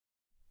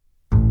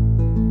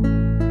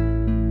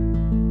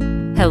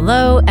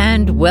Hello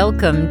and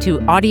welcome to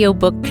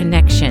Audiobook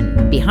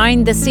Connection,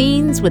 behind the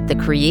scenes with the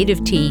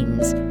creative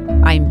teams.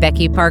 I'm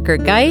Becky Parker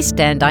Geist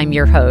and I'm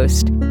your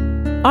host.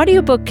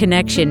 Audiobook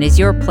Connection is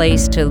your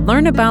place to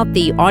learn about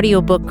the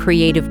audiobook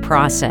creative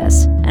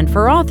process and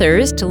for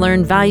authors to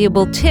learn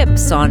valuable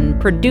tips on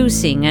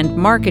producing and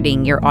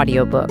marketing your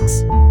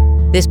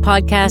audiobooks. This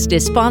podcast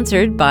is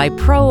sponsored by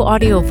Pro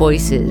Audio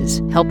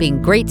Voices,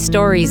 helping great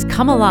stories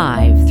come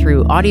alive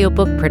through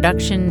audiobook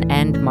production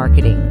and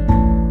marketing.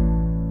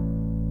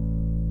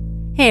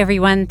 Hey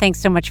everyone, thanks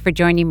so much for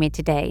joining me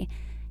today.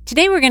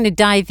 Today we're going to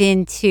dive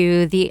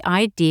into the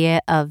idea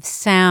of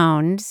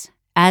sounds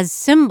as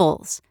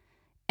symbols.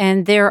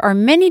 And there are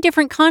many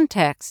different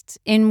contexts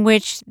in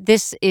which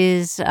this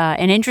is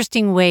an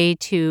interesting way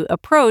to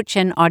approach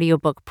an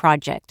audiobook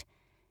project.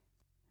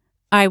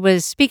 I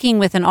was speaking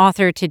with an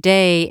author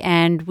today,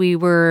 and we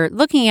were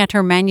looking at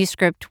her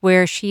manuscript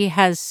where she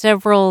has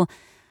several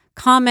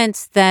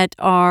comments that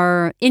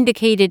are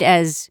indicated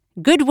as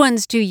good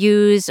ones to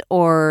use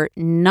or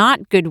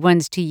not good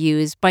ones to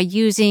use by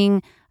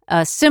using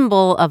a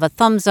symbol of a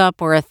thumbs up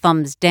or a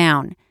thumbs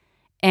down.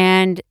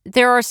 And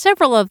there are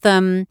several of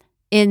them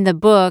in the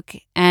book,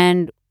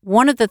 and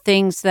one of the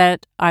things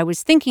that I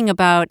was thinking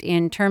about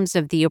in terms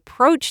of the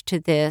approach to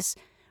this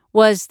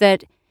was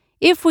that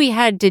if we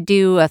had to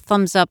do a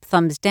thumbs up,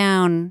 thumbs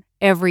down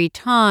every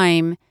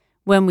time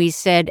when we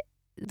said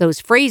those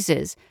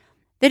phrases,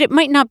 that it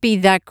might not be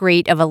that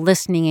great of a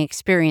listening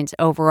experience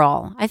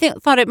overall. I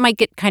thought it might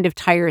get kind of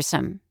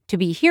tiresome to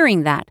be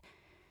hearing that.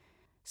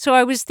 So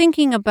I was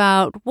thinking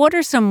about what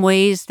are some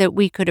ways that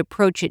we could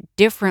approach it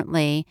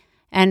differently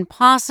and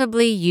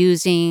possibly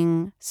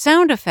using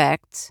sound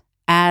effects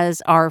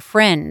as our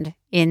friend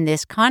in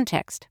this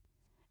context.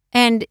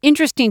 And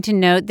interesting to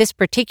note, this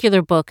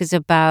particular book is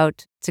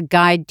it's a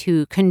guide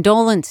to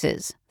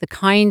condolences, the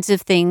kinds of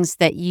things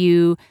that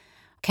you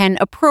can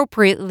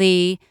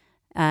appropriately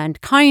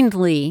and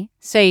kindly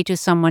say to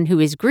someone who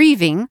is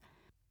grieving,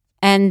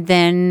 and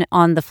then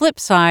on the flip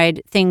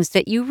side, things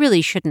that you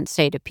really shouldn't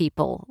say to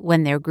people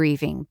when they're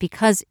grieving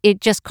because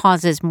it just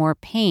causes more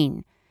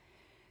pain.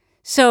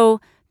 So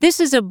this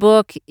is a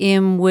book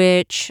in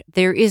which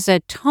there is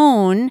a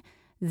tone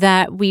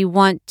that we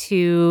want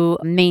to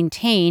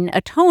maintain,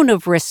 a tone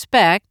of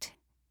respect,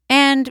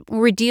 and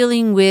we're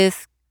dealing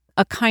with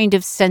a kind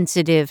of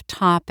sensitive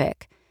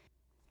topic.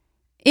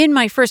 In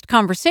my first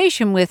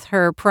conversation with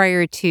her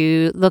prior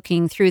to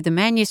looking through the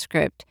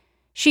manuscript,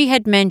 she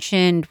had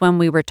mentioned when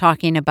we were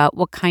talking about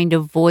what kind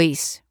of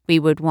voice we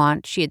would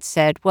want, she had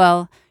said,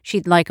 well,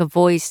 she'd like a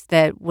voice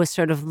that was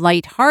sort of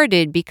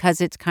lighthearted because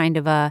it's kind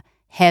of a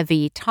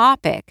heavy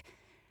topic.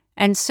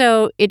 And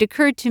so it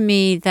occurred to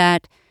me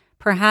that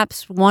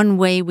perhaps one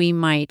way we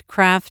might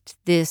craft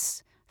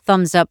this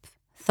thumbs up,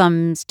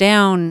 thumbs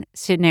down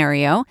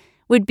scenario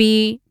would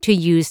be to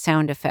use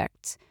sound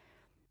effects.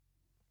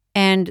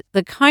 And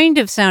the kind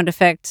of sound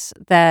effects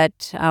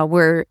that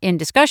we're in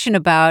discussion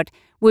about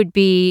would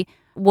be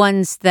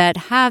ones that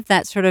have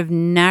that sort of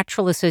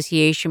natural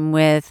association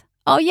with,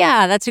 oh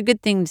yeah, that's a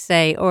good thing to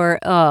say, or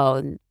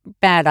oh,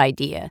 bad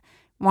idea.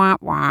 Wah,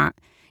 wah.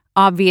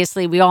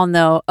 Obviously, we all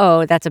know,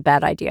 oh, that's a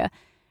bad idea,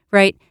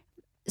 right?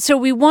 So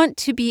we want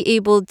to be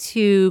able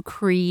to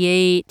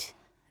create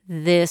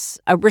this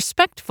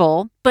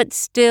respectful, but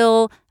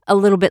still a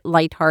little bit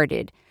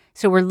lighthearted.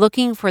 So we're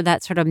looking for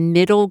that sort of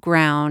middle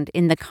ground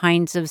in the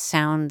kinds of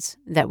sounds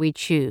that we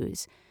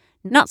choose.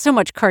 Not so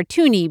much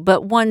cartoony,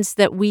 but ones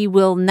that we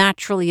will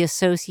naturally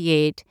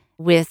associate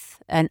with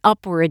an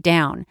up or a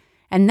down.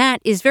 And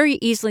that is very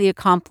easily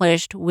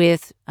accomplished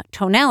with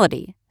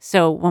tonality.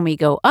 So when we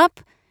go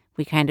up,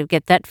 we kind of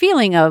get that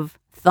feeling of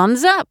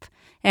thumbs up.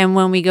 And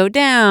when we go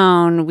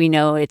down, we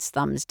know it's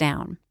thumbs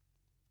down.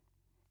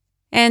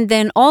 And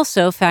then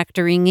also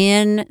factoring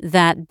in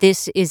that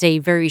this is a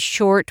very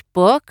short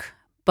book,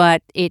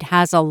 but it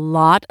has a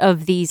lot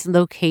of these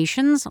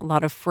locations, a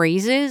lot of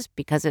phrases,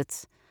 because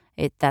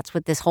that's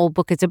what this whole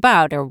book is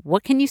about, or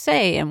what can you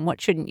say and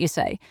what shouldn't you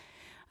say.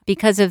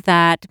 Because of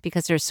that,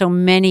 because there's so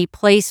many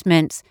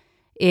placements,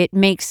 it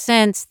makes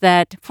sense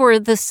that for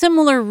the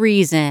similar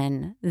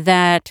reason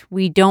that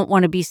we don't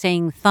want to be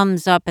saying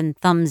thumbs up and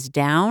thumbs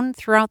down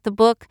throughout the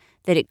book,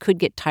 that it could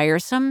get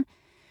tiresome,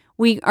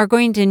 we are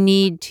going to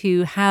need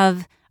to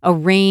have a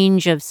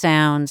range of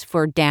sounds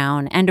for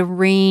down and a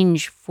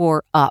range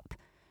for up.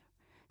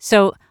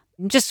 So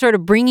just sort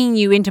of bringing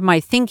you into my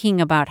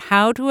thinking about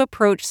how to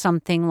approach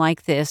something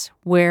like this,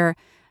 where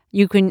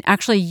you can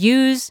actually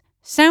use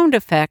sound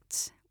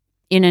effects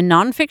in a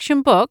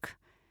nonfiction book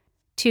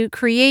to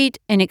create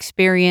an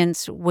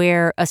experience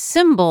where a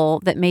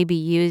symbol that may be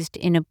used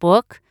in a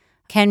book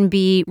can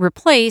be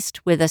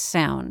replaced with a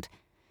sound.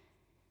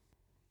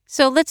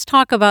 So let's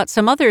talk about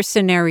some other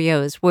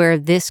scenarios where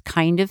this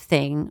kind of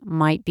thing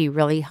might be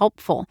really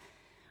helpful.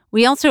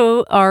 We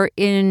also are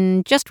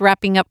just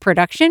wrapping up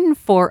production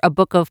for a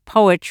book of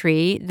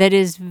poetry that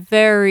is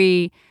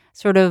very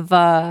sort of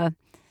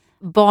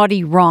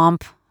body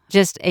romp,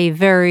 just a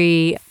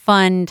very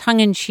fun,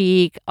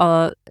 tongue-in-cheek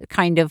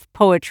kind of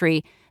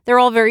poetry. They're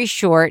all very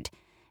short,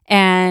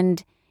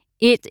 and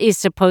it is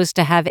supposed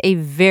to have a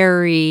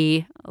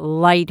very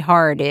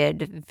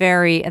lighthearted,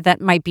 that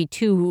might be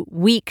too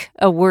weak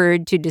a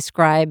word to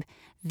describe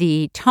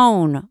the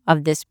tone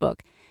of this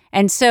book.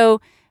 And so,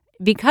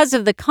 because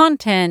of the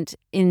content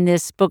in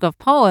this book of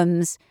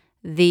poems,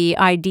 the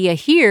idea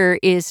here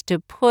is to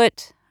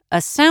put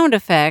a sound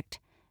effect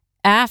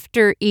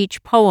after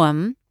each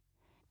poem.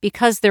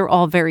 Because they're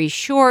all very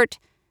short,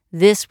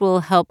 this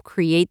will help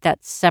create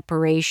that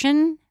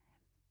separation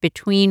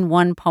between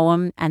one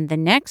poem and the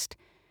next,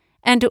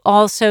 and to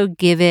also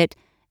give it,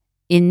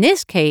 in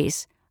this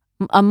case,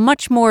 a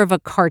much more of a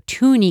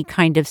cartoony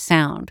kind of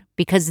sound,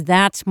 because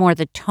that's more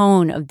the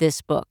tone of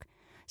this book.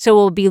 So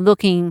we'll be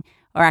looking,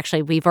 or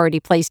actually we've already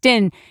placed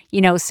in,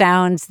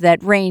 sounds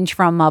that range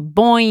from a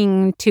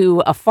boing to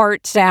a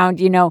fart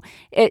sound.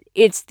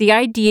 It's the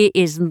idea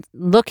is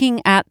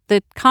looking at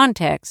the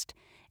context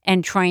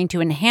and trying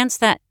to enhance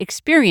that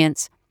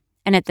experience,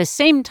 and at the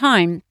same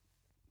time,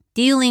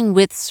 dealing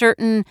with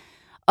certain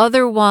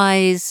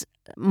otherwise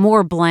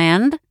more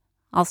bland,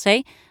 I'll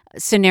say,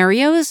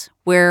 scenarios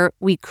where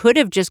we could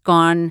have just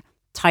gone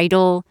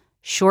title,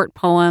 short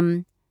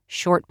poem,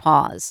 short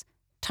pause,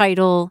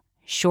 title,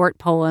 short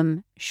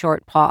poem,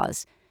 short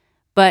pause.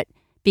 But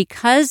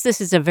because this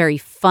is a very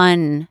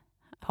fun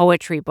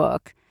poetry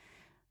book,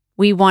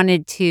 we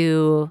wanted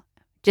to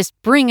just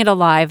bring it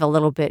alive a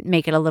little bit,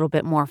 make it a little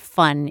bit more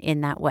fun in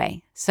that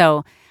way.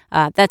 So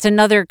that's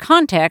another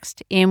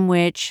context in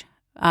which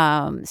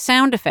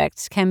sound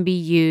effects can be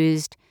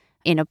used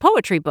in a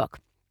poetry book.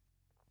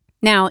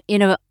 Now,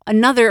 in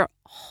another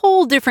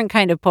whole different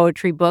kind of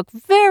poetry book,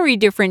 very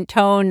different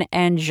tone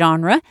and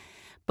genre,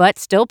 but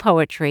still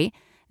poetry,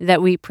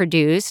 that we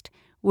produced,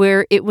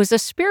 where it was a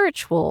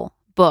spiritual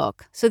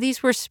book. So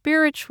these were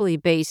spiritually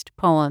based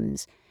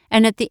poems.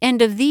 And at the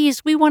end of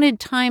these, we wanted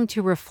time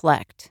to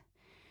reflect.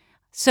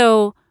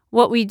 So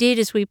what we did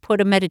is we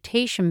put a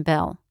meditation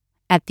bell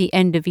at the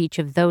end of each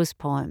of those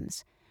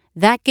poems.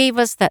 That gave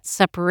us that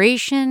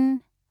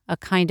separation, a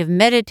kind of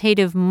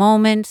meditative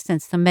moment,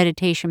 since the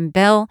meditation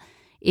bell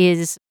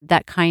is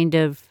that kind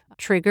of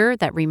trigger,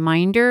 that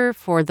reminder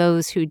for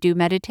those who do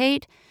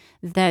meditate,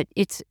 that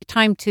it's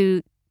time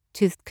to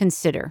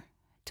consider,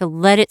 to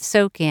let it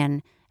soak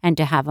in, and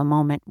to have a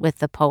moment with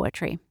the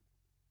poetry.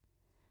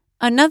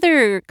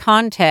 Another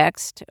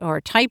context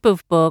or type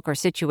of book or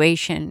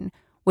situation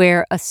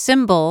where a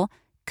symbol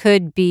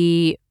could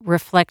be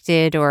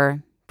reflected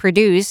or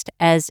produced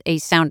as a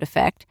sound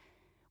effect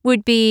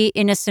would be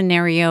in a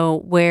scenario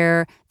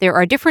where there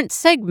are different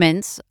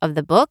segments of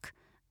the book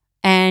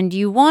and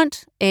you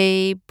want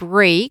a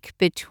break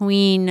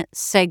between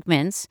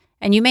segments,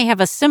 and you may have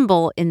a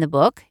symbol in the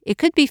book. It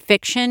could be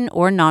fiction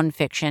or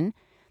nonfiction.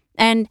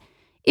 And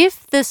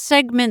if the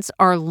segments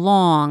are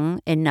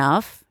long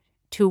enough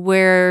to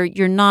where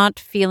you're not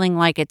feeling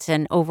like it's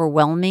an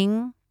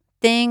overwhelming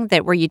thing,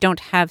 that where you don't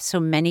have so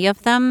many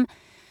of them,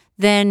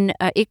 then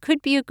it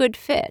could be a good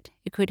fit.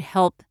 It could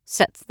help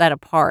set that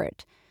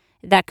apart.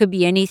 That could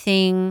be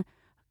anything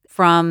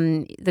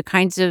from the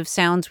kinds of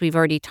sounds we've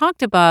already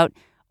talked about,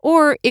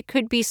 or it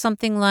could be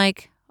something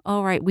like,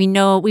 all right, we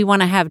know we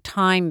want to have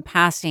time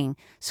passing,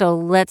 so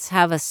let's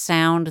have a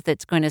sound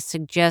that's going to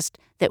suggest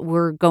that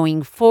we're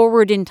going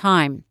forward in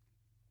time.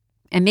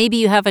 And maybe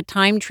you have a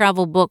time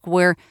travel book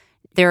where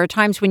there are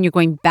times when you're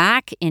going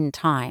back in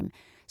time.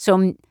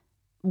 So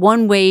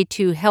one way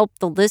to help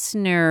the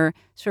listener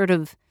sort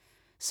of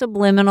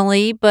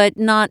subliminally, but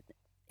not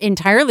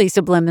entirely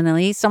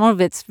subliminally, some of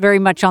it's very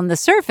much on the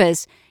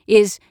surface,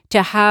 is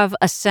to have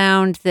a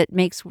sound that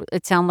makes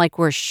it sound like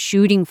we're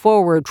shooting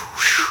forward,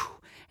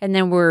 and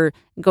then we're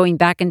going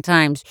back in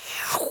time,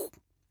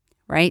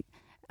 right?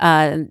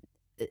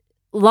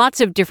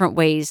 Lots of different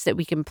ways that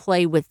we can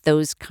play with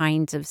those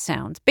kinds of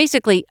sounds.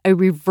 Basically, a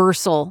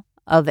reversal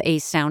of a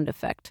sound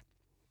effect.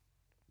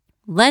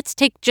 Let's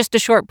take just a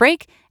short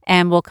break,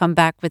 and we'll come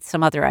back with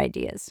some other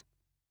ideas.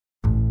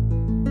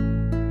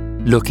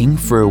 Looking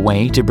for a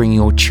way to bring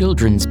your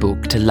children's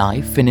book to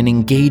life in an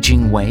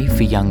engaging way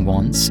for young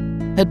ones?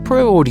 At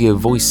Pro Audio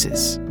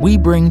Voices, we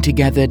bring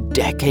together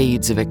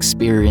decades of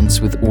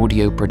experience with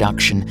audio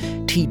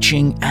production,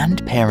 teaching,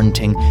 and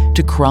parenting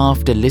to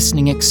craft a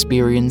listening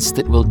experience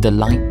that will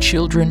delight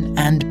children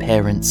and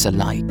parents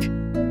alike.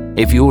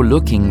 If you're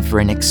looking for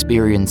an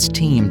experienced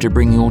team to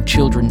bring your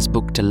children's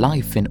book to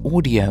life in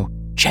audio,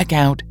 check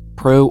out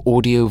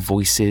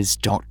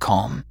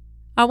proaudiovoices.com.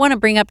 I want to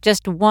bring up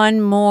just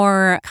one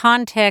more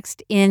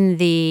context in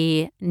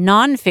the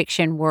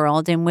nonfiction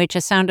world in which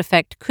a sound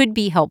effect could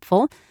be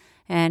helpful.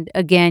 And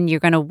again, you're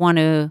going to want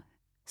to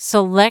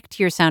select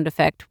your sound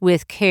effect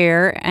with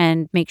care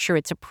and make sure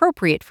it's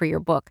appropriate for your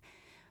book.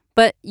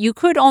 But you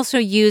could also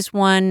use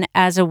one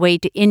as a way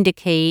to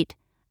indicate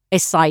a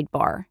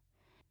sidebar.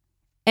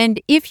 And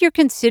if you're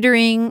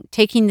considering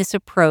taking this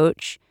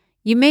approach,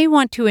 you may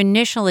want to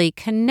initially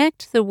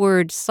connect the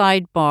word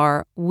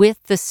sidebar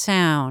with the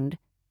sound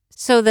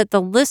so that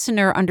the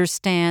listener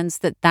understands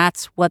that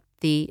that's what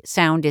the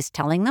sound is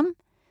telling them.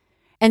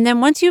 And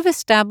then once you've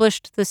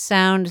established the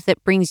sound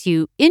that brings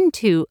you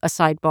into a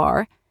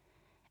sidebar,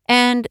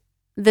 and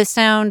the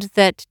sound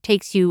that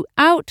takes you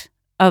out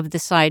of the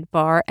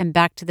sidebar and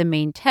back to the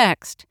main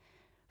text.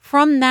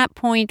 From that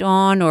point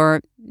on,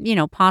 or,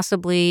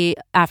 possibly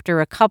after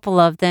a couple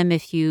of them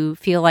if you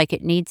feel like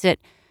it needs it,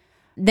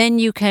 then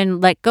you can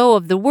let go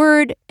of the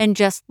word and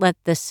just let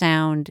the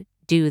sound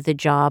do the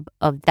job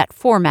of that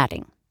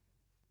formatting.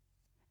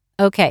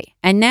 Okay,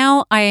 and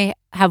now I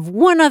have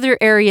one other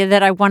area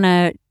that I want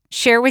to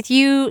share with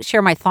you,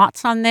 share my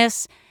thoughts on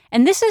this.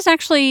 And this is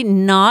actually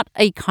not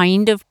a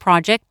kind of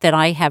project that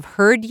I have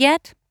heard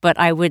yet, but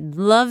I would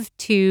love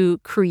to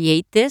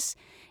create this.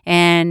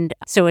 And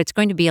so it's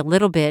going to be a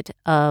little bit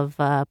of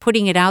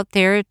putting it out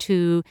there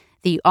to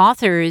the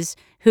authors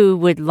who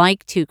would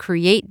like to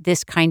create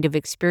this kind of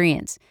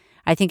experience.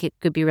 I think it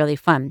could be really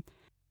fun.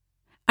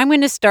 I'm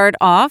going to start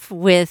off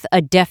with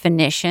a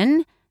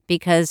definition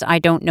because I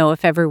don't know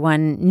if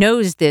everyone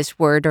knows this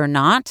word or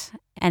not,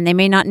 and they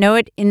may not know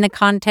it in the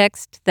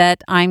context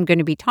that I'm going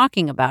to be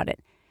talking about it.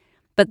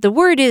 But the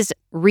word is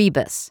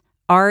rebus,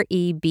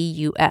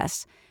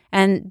 R-E-B-U-S.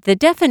 And the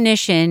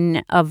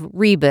definition of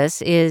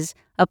rebus is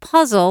a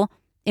puzzle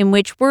in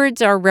which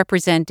words are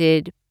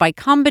represented by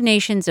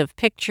combinations of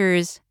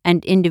pictures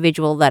and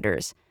individual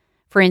letters.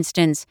 For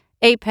instance,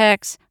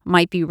 apex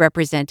might be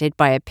represented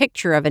by a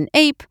picture of an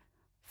ape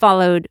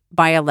followed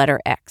by a letter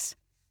X.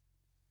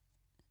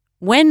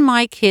 When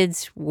my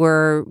kids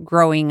were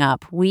growing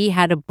up, we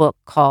had a book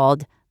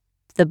called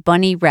The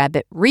Bunny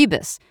Rabbit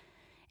Rebus.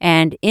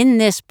 And in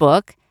this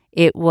book,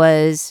 there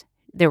was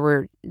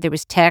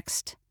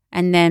text,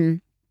 and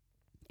then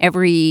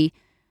every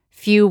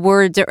few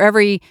words or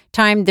every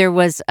time there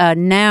was a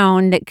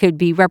noun that could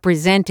be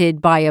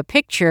represented by a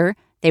picture,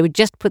 they would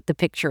just put the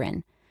picture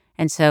in.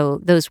 And so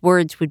those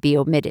words would be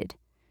omitted.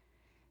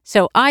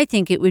 So I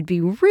think it would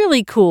be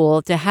really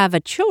cool to have a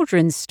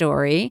children's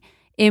story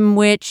in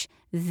which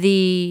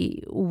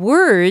the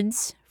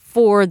words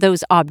for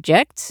those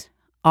objects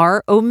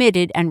are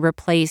omitted and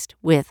replaced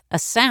with a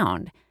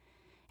sound.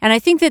 And I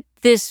think that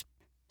this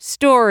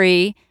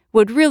story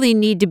would really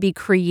need to be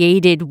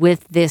created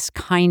with this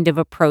kind of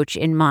approach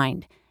in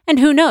mind. And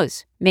who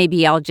knows,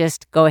 maybe I'll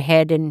just go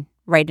ahead and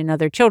write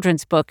another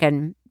children's book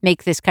and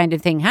make this kind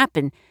of thing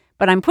happen.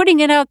 But I'm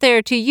putting it out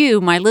there to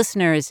you, my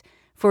listeners,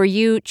 for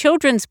you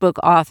children's book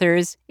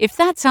authors. If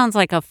that sounds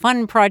like a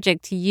fun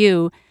project to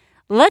you,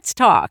 let's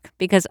talk,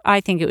 because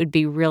I think it would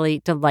be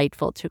really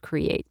delightful to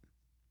create.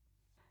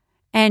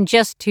 And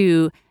just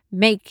to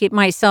make it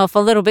myself a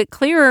little bit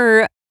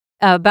clearer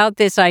about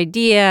this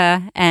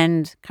idea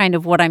and kind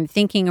of what I'm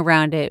thinking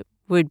around it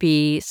would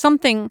be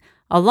something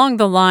along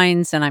the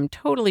lines, and I'm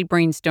totally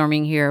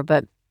brainstorming here,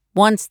 but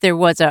once there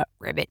was a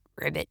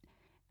ribbit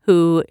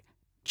who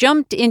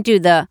jumped into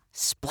the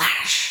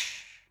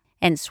splash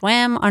and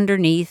swam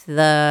underneath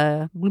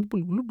the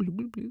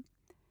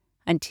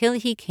until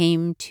he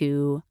came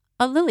to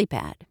a lily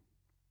pad.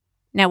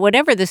 Now,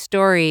 whatever the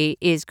story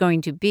is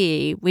going to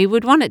be, we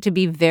would want it to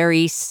be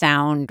very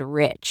sound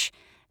rich.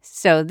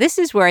 So this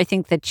is where I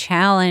think the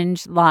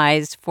challenge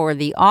lies for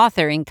the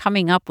author in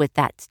coming up with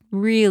that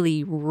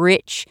really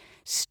rich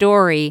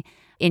story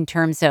in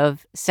terms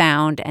of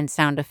sound and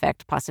sound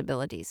effect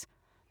possibilities.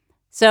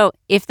 So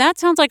if that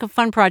sounds like a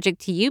fun project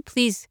to you,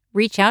 please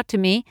reach out to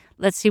me.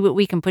 Let's see what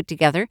we can put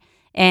together.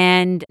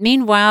 And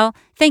meanwhile,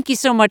 thank you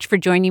so much for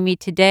joining me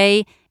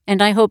today.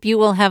 And I hope you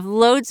will have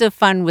loads of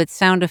fun with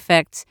sound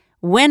effects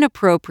when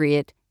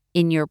appropriate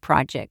in your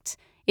projects.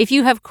 If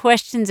you have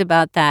questions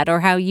about that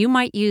or how you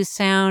might use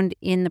sound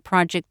in the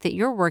project that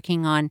you're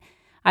working on,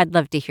 I'd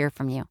love to hear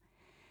from you.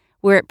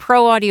 We're at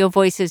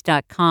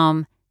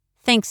proaudiovoices.com.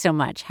 Thanks so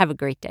much. Have a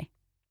great day.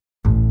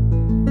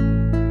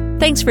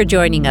 Thanks for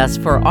joining us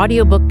for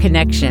Audiobook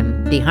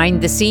Connection,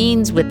 behind the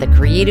scenes with the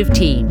creative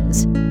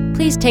teams.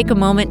 Please take a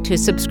moment to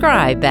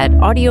subscribe at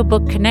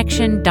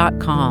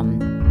audiobookconnection.com.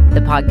 The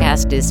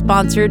podcast is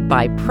sponsored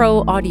by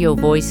Pro Audio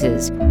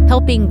Voices,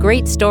 helping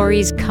great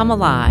stories come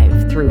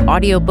alive through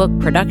audiobook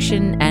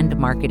production and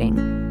marketing.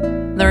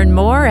 Learn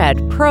more at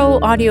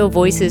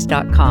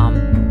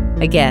proaudiovoices.com.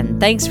 Again,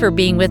 thanks for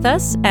being with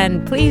us,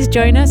 and please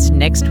join us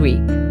next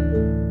week.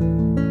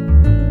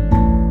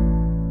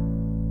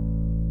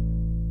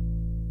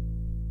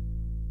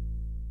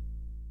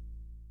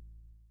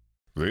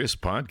 This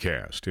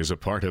podcast is a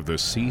part of the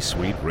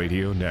C-Suite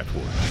Radio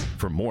Network.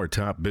 For more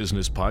top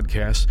business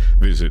podcasts,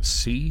 visit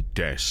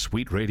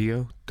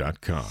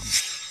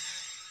c-suiteradio.com.